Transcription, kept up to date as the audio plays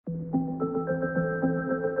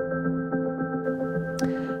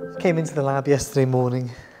Came into the lab yesterday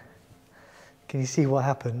morning. Can you see what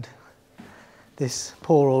happened? This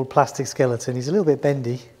poor old plastic skeleton, he's a little bit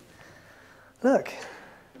bendy. Look,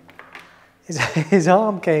 his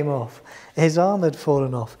arm came off. His arm had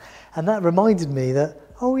fallen off. And that reminded me that,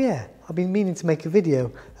 oh yeah, I've been meaning to make a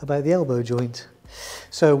video about the elbow joint.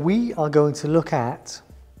 So we are going to look at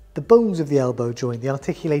the bones of the elbow joint, the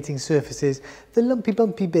articulating surfaces, the lumpy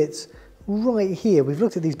bumpy bits right here. We've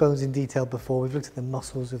looked at these bones in detail before. We've looked at the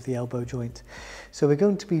muscles of the elbow joint. So we're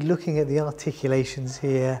going to be looking at the articulations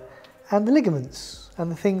here and the ligaments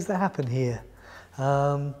and the things that happen here.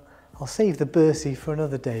 I'll save the bursa for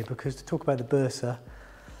another day, because to talk about the bursa,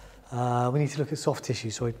 we need to look at soft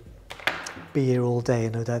tissue. So I'd be here all day,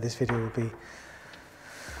 and no doubt this video will be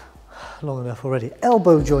long enough already.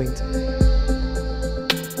 Elbow joint.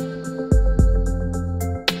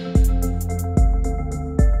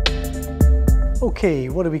 Okay,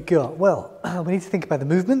 what do we got? Well, we need to think about the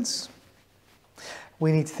movements,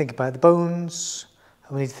 we need to think about the bones,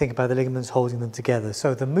 and we need to think about the ligaments holding them together.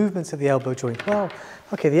 So the movements of the elbow joint. Well,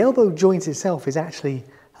 okay, the elbow joint itself is actually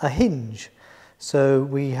a hinge. So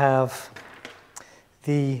we have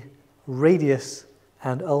the radius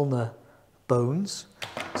and ulnar bones.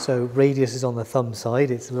 So radius is on the thumb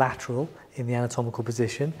side, it's lateral in the anatomical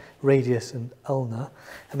position, radius and ulnar.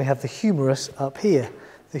 And we have the humerus up here,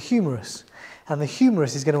 the humerus. And the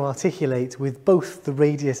humerus is going to articulate with both the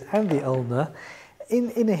radius and the ulnar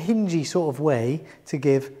in a hingy sort of way to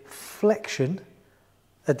give flexion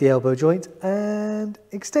at the elbow joint and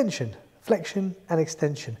extension. Flexion and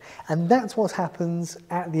extension. And that's what happens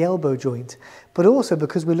at the elbow joint. But also,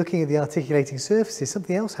 because we're looking at the articulating surfaces,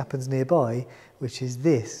 something else happens nearby, which is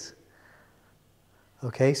this.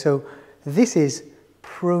 Okay, so this is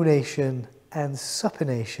pronation and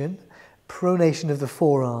supination. Pronation of the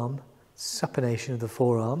forearm, supination of the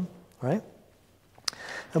forearm, right?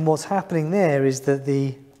 And what's happening there is that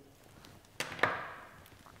the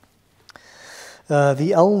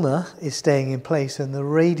ulna is staying in place and the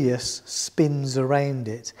radius spins around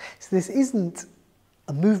it. So this isn't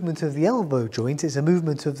a movement of the elbow joint, it's a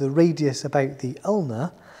movement of the radius about the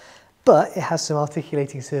ulna, but it has some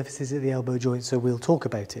articulating surfaces at the elbow joint, so we'll talk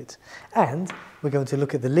about it. And we're going to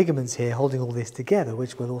look at the ligaments here holding all this together,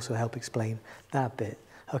 which will also help explain that bit.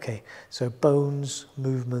 Okay, so bones,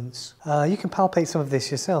 movements. You can palpate some of this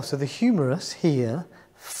yourself. So the humerus here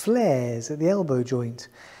flares at the elbow joint.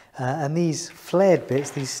 And these flared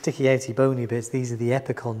bits, these sticky outy bony bits, these are the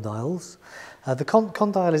epicondyles. The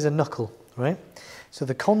condyle is a knuckle, right? So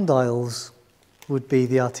the condyles would be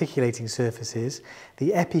the articulating surfaces.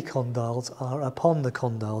 The epicondyles are upon the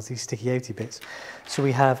condyles, these sticky outy bits. So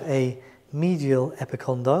we have a medial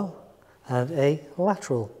epicondyle and a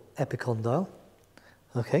lateral epicondyle.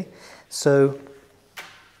 Okay, so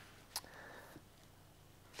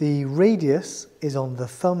the radius is on the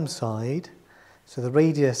thumb side, so the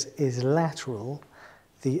radius is lateral,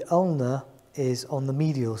 the ulna is on the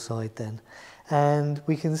medial side then. And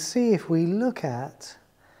we can see if we look at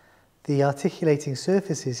the articulating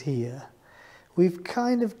surfaces here, we've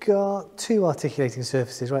kind of got two articulating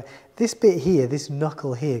surfaces, right? This bit here, this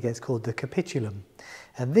knuckle here gets called the capitulum.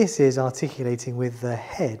 And this is articulating with the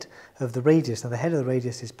head of the radius. Now the head of the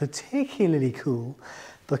radius is particularly cool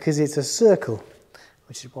because it's a circle,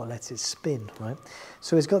 which is what lets it spin, right?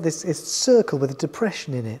 So it's got this circle with a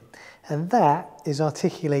depression in it. And that is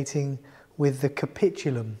articulating with the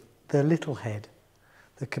capitulum, the little head,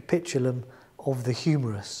 the capitulum of the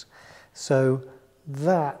humerus. So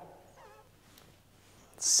that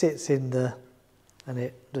sits in the, and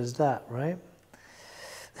it does that, right?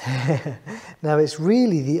 Now it's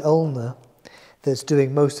really the ulna that's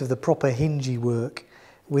doing most of the proper hingy work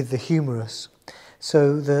with the humerus.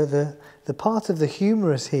 So the part of the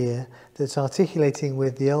humerus here that's articulating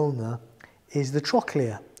with the ulna is the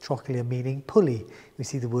trochlea. Trochlea meaning pulley. We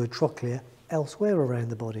see the word trochlea elsewhere around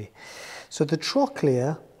the body. So the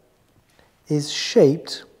trochlea is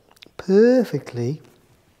shaped perfectly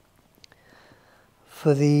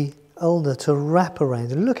for the ulna to wrap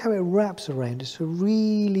around. And look how it wraps around. It's a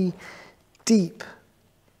really deep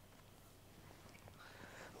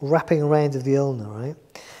wrapping around of the ulna, right?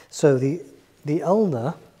 So the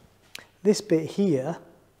ulna, this bit here,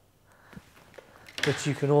 which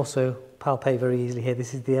you can also palpate very easily here,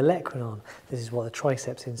 this is the olecranon. This is what the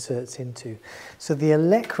triceps inserts into. So the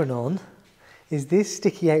olecranon is this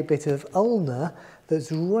sticky out bit of ulna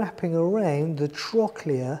that's wrapping around the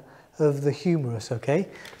trochlea of the humerus, okay?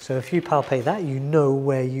 So if you palpate that, you know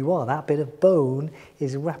where you are. That bit of bone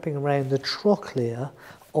is wrapping around the trochlea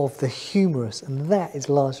of the humerus, and that is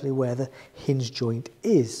largely where the hinge joint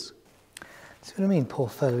is. See what I mean? Poor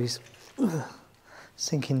fellow, he's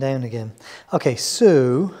sinking down again. Okay,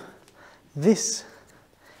 so this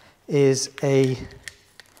is an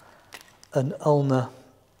ulna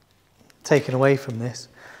taken away from this,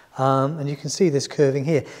 and you can see this curving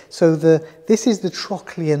here. So this is the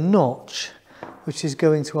trochlear notch, which is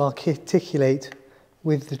going to articulate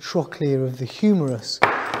with the trochlea of the humerus.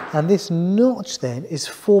 And this notch then is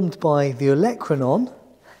formed by the olecranon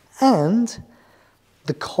and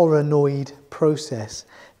the coronoid process.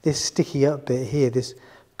 This sticky up bit here, this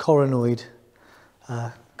coronoid,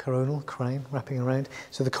 coronal, crown, wrapping around.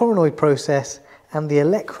 So the coronoid process and the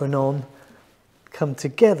olecranon come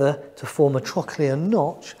together to form a trochlear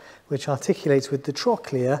notch, which articulates with the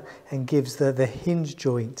trochlea and gives the hinge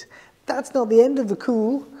joint. That's not the end of the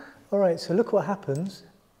cool. All right, so look what happens.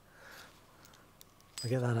 I'll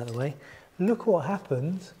get that out of the way. Look what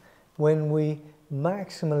happens when we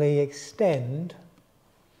maximally extend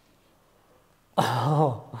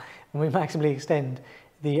when we maximally extend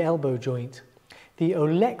the elbow joint. The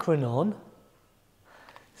olecranon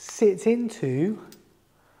sits into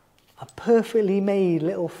a perfectly made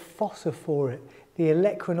little fossa for it, the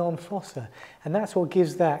olecranon fossa, and that's what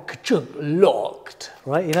gives that ka-chunk, locked,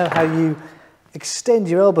 right? You know how you extend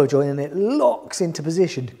your elbow joint and it locks into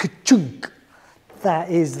position, ka-chunk. That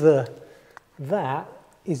is the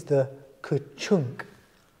ka-chunk.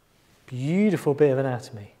 Beautiful bit of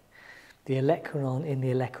anatomy. The olecranon in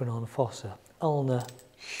the olecranon fossa, ulnar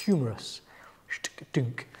humerus.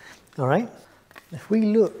 All right. If we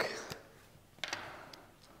look,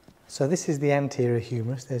 so this is the anterior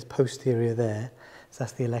humerus. There's posterior there. So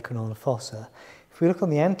that's the olecranon fossa. If we look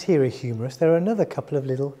on the anterior humerus, there are another couple of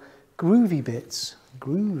little groovy bits.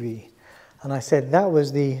 Groovy. And I said that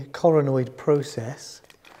was the coronoid process.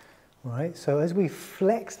 Right. So as we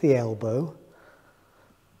flex the elbow,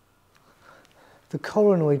 the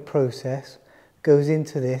coronoid process goes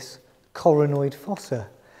into this coronoid fossa.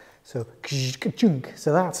 So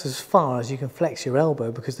that's as far as you can flex your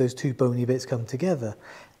elbow because those two bony bits come together.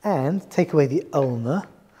 And take away the ulna,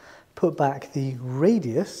 put back the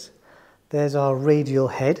radius. There's our radial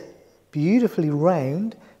head, beautifully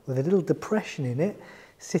round with a little depression in it,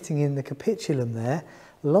 sitting in the capitulum there.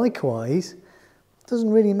 Likewise, it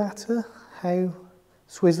doesn't really matter how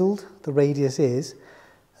swizzled the radius is.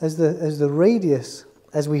 As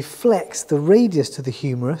we flex the radius to the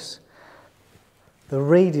humerus, the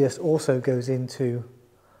radius also goes into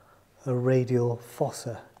a radial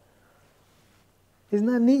fossa. Isn't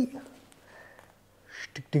that neat?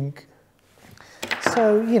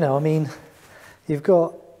 So, you know, I mean, you've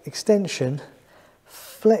got extension,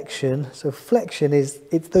 flexion. So flexion it's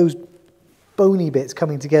those bony bits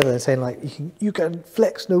coming together and saying like, you can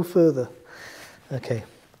flex no further. Okay,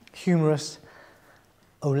 humerus,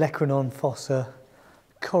 olecranon fossa,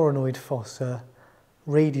 coronoid fossa,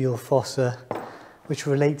 radial fossa, which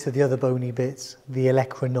relate to the other bony bits, the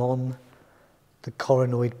olecranon, the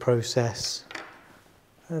coronoid process,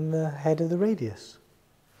 and the head of the radius.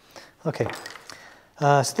 Okay,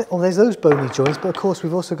 well, there's those bony joints, but of course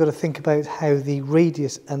we've also got to think about how the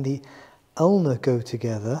radius and the ulna go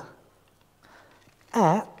together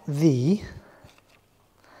at the,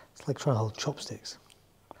 it's like trying to hold chopsticks,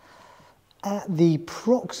 at the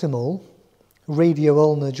proximal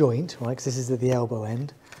radio-ulnar joint, right, because this is at the elbow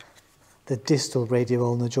end. The distal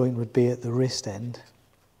radio-ulnar joint would be at the wrist end,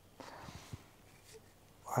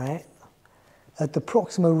 right? At the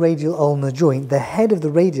proximal radial-ulnar joint, the head of the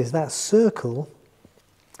radius, that circle,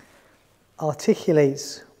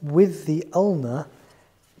 articulates with the ulna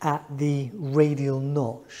at the radial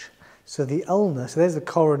notch. So the ulna, so there's the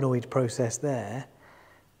coronoid process there.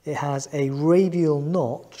 It has a radial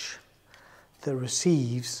notch that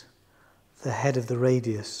receives the head of the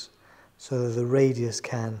radius, so that the radius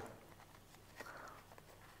can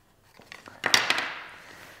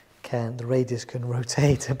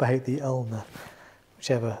rotate about the ulna,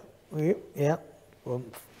 whichever. Yeah.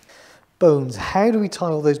 Bones. How do we tie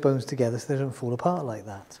all those bones together so they don't fall apart like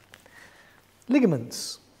that?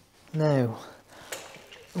 Ligaments. Now,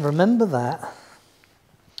 remember that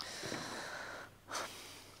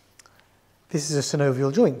this is a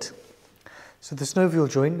synovial joint. So the synovial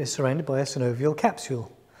joint is surrounded by a synovial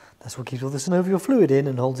capsule. That's what keeps all the synovial fluid in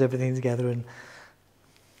and holds everything together and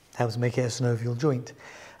helps make it a synovial joint.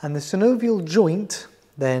 And the synovial joint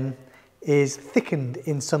then is thickened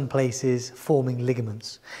in some places, forming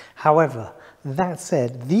ligaments. However, that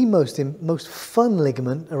said, the most fun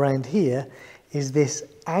ligament around here is this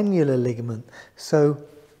annular ligament. So,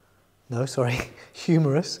 no, sorry,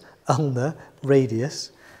 humerus, ulna,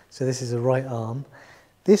 radius. So this is a right arm.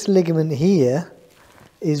 This ligament here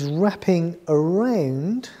is wrapping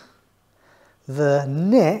around the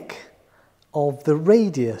neck of the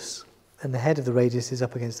radius, and the head of the radius is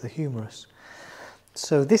up against the humerus.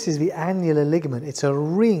 So this is the annular ligament. It's a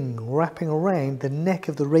ring wrapping around the neck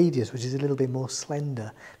of the radius, which is a little bit more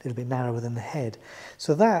slender, a little bit narrower than the head.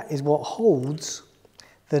 So that is what holds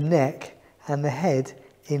the neck and the head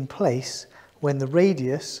in place when the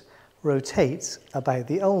radius rotates about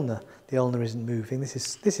the ulna. The ulna isn't moving. This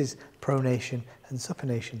is pronation and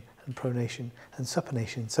supination and pronation and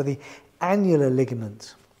supination. So the annular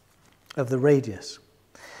ligament of the radius.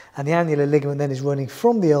 And the annular ligament then is running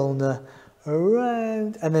from the ulna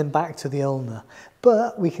around and then back to the ulna.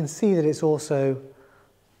 But we can see that it's also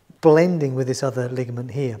blending with this other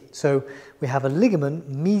ligament here. So we have a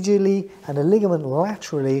ligament medially and a ligament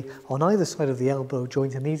laterally on either side of the elbow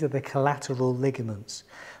joint, and these are the collateral ligaments.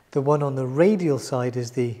 The one on the radial side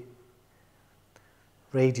is the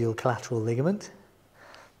radial collateral ligament,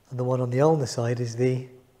 and the one on the ulnar side is the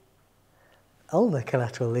ulnar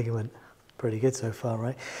collateral ligament. Pretty good so far,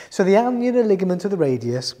 right? So the annular ligament of the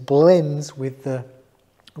radius blends with the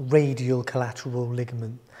radial collateral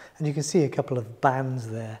ligament. And you can see a couple of bands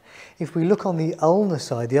there. If we look on the ulnar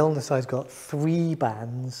side's got 3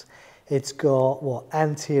 bands. It's got, what,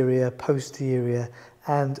 anterior, posterior,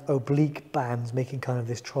 and oblique bands, making kind of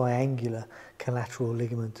this triangular collateral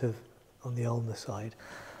ligament on the ulnar side.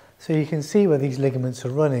 So you can see where these ligaments are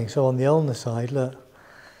running. So on the ulnar side, look,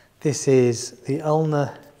 this is the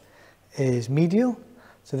ulnar is medial,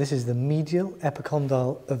 so this is the medial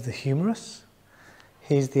epicondyle of the humerus.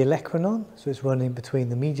 Here's the olecranon, so it's running between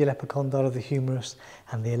the medial epicondyle of the humerus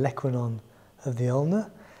and the olecranon of the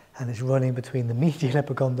ulna, and it's running between the medial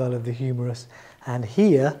epicondyle of the humerus, and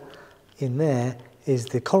here, in there, is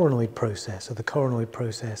the coronoid process, or the coronoid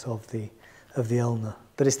process of the ulna.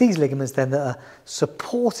 But it's these ligaments then that are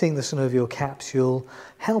supporting the synovial capsule,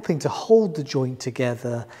 helping to hold the joint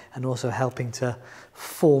together, and also helping to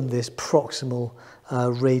form this proximal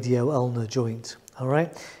radio-ulnar joint. All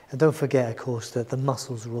right? And don't forget, of course, that the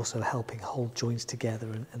muscles are also helping hold joints together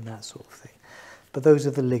and that sort of thing. But those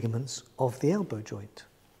are the ligaments of the elbow joint.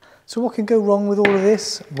 So what can go wrong with all of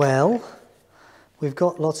this? Well, we've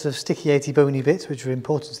got lots of sticky, bony bits which are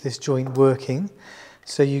important to this joint working.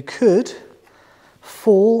 So you could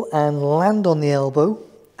fall and land on the elbow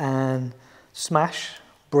and smash,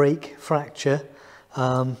 break, fracture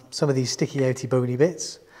some of these sticky, bony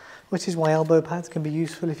bits, which is why elbow pads can be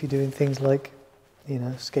useful if you're doing things like, you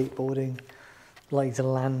know, skateboarding, like to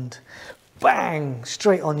land, bang,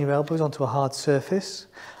 straight on your elbows onto a hard surface.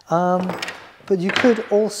 But you could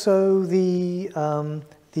also, the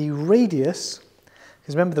radius,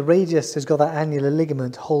 because remember the radius has got that annular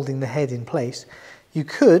ligament holding the head in place, you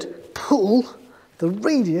could pull the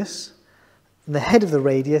radius and the head of the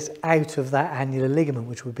radius out of that annular ligament,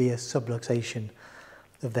 which would be a subluxation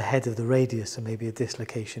of the head of the radius and maybe a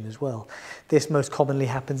dislocation as well. This most commonly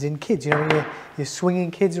happens in kids. You know, when you're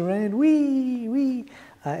swinging kids around, wee.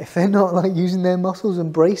 If they're not like using their muscles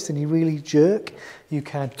and braced and you really jerk, you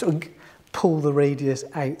can pull the radius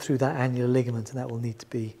out through that annular ligament, and that will need to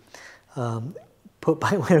be put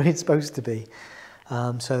back where it's supposed to be.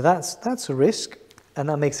 So that's a risk. And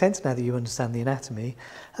that makes sense now that you understand the anatomy.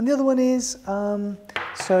 And the other one is,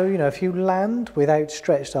 so, you know, if you land with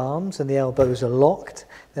outstretched arms and the elbows are locked,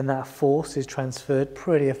 then that force is transferred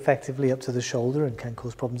pretty effectively up to the shoulder and can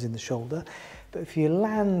cause problems in the shoulder. But if you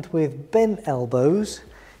land with bent elbows,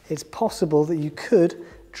 it's possible that you could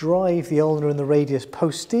drive the ulna and the radius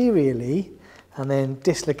posteriorly and then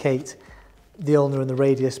dislocate the ulna and the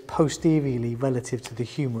radius posteriorly relative to the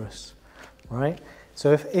humerus, right?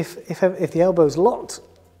 So if the elbow is locked,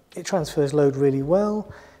 it transfers load really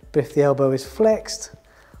well, but if the elbow is flexed,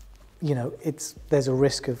 you know, there's a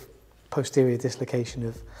risk of posterior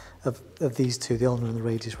dislocation of these two, the ulna and the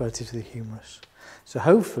radius relative to the humerus. So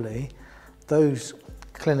hopefully those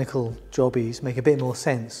clinical jobbies make a bit more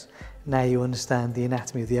sense now you understand the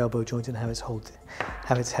anatomy of the elbow joint and how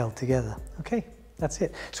it's held together. Okay, that's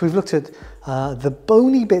it. So we've looked at the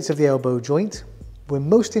bony bits of the elbow joint. We're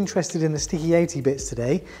most interested in the sticky bits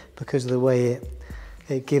today because of the way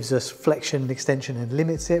it gives us flexion and extension and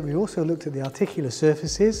limits it. We also looked at the articular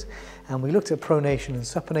surfaces, and we looked at pronation and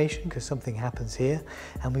supination because something happens here,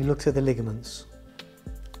 and we looked at the ligaments,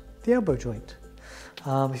 the elbow joint.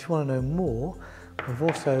 If you want to know more, we've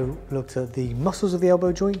also looked at the muscles of the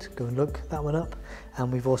elbow joint. Go and look that one up.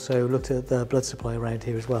 And we've also looked at the blood supply around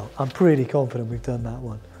here as well. I'm pretty confident we've done that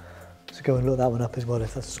one. So go and look that one up as well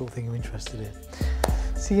if that's the sort of thing you're interested in.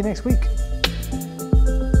 See you next week.